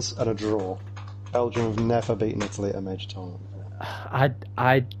 3 wins and a draw. Belgium have never beaten Italy at a major tournament. I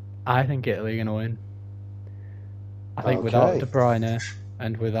think Italy are going to win. I think without De Bruyne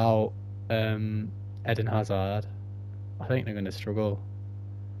and without Eden Hazard, I think they're going to struggle.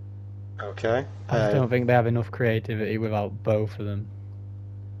 Okay. I don't think they have enough creativity without both of them.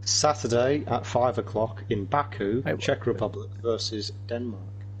 Saturday at 5 o'clock in Baku, Czech Republic versus Denmark.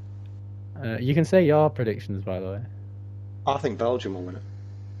 You can say your predictions, by the way. I think Belgium will win it.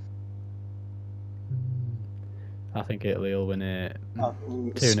 I think Italy will win it.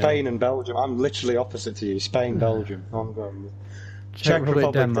 Spain and Belgium. I'm literally opposite to you. Spain, Belgium. I'm going with Czech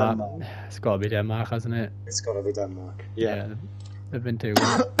Republic, Denmark. It's got to be Denmark, hasn't it? It's got to be Denmark. Yeah. They've been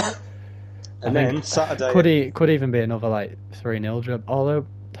 2-1. And then Saturday could even be another 3-0 job. Although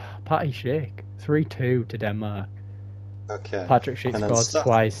Patty Schick 3-2 to Denmark. Okay. Patrick Schick And then scores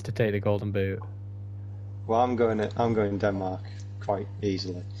twice to take the Golden Boot. Well, I'm going Denmark quite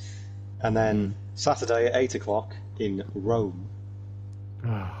easily. And then Saturday at 8 o'clock in Rome,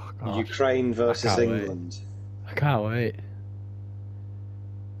 Oh gosh, Ukraine versus can't wait. England. I can't wait.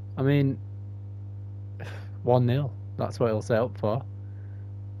 I mean, 1-0. That's what it'll set up for.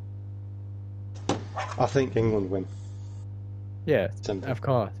 I think England win. Yeah, Simple. of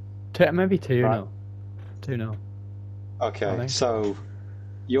course. Maybe 2-0. Right. 2-0. Okay, so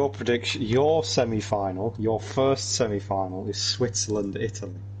your prediction, your semi-final, your first semi-final is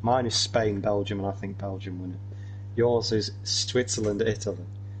Switzerland-Italy. Mine is Spain-Belgium, and I think Belgium win it. Yours is Switzerland-Italy.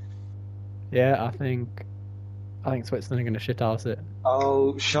 Yeah, I think Switzerland are going to shithouse it.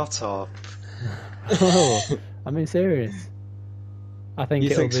 Oh, shut up. Oh, I mean, serious. I think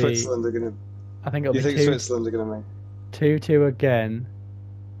You it'll think be. Switzerland are going to... I think it'll You be think Switzerland are going to make... 2-2 again,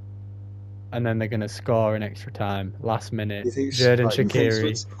 and then they're going to score in extra time, last minute. You think, Xherdan right,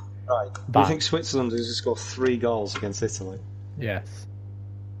 Shaqiri. Right. Do you think Switzerland is going to score 3 goals against Italy? Yes.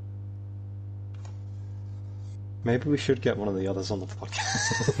 Maybe we should get one of the others on the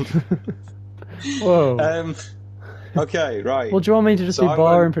podcast. Whoa. Okay, right. Well, do you want me to just do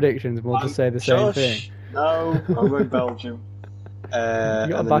boring predictions and we'll just say the same Shush. thing? No, I'm going Belgium. You got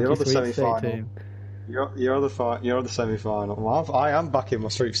to and back then your other sweepstake semi-final. team. Your other semi-final. Well, I am backing my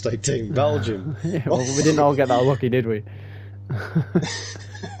sweepstake team, Belgium. Yeah, well, we didn't all get that lucky, did we?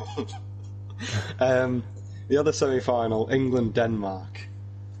 The other semi-final, England-Denmark.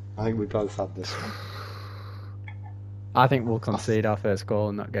 I think we both had this one. I think we'll concede our first goal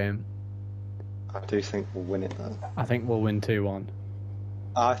in that game. I do think we'll win it though. I think we'll win 2-1.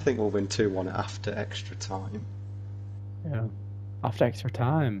 I think we'll win 2-1 after extra time. Yeah. After extra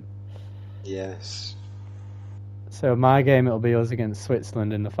time. Yes. So my game, it'll be us against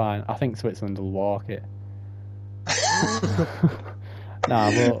Switzerland in the final. I think Switzerland will walk it.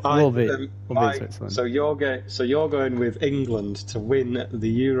 Nah, we'll beat Switzerland. So you're going with England to win the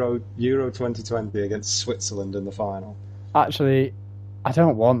Euro 2020 against Switzerland in the final. Actually, I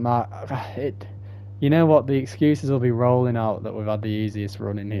don't want that. You know what? The excuses will be rolling out that we've had the easiest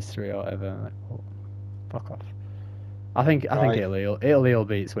run in history or whatever. Like, oh, fuck off. I think Italy will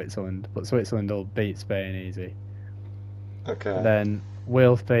beat Switzerland, but Switzerland will beat Spain easy. Okay. Then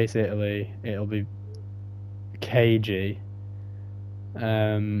we'll face Italy. It'll be cagey.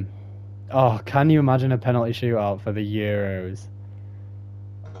 Can you imagine a penalty shootout for the Euros?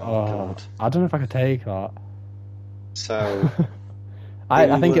 Oh God. I don't know if I could take that. So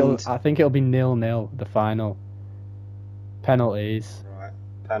I think it'll be 0-0 the final. Penalties. Right.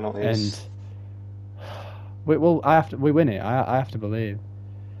 Penalties. And we win it. I have to believe.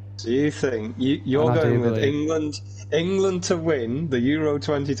 So you think you're going with England to win the Euro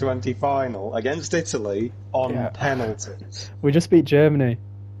 2020 final against Italy on penalties? We just beat Germany.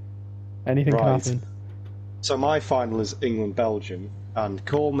 Anything can Right. happen. So my final is England-Belgium, and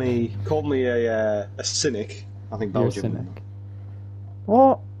call me a cynic. I think You're a Belgium. cynic.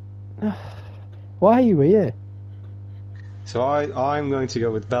 What? Why are you here? So I'm going to go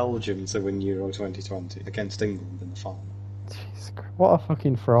with Belgium to win Euro 2020 against England in the final. Jesus Christ, what a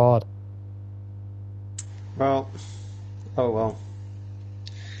fucking fraud. Well, oh well.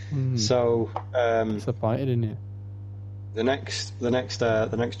 So Disappointed in you. the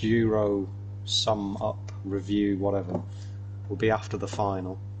next Euro sum up review whatever will be after the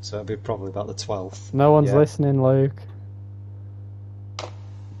final. So it'll be probably about the 12th. No one's listening, Luke.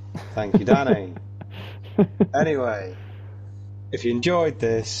 Thank you, Danny. Anyway, if you enjoyed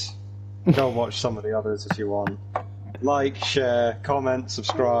this, go watch some of the others if you want. Like, share, comment,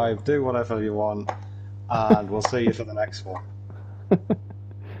 subscribe, do whatever you want, and we'll see you for the next one.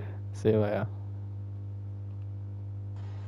 See you later.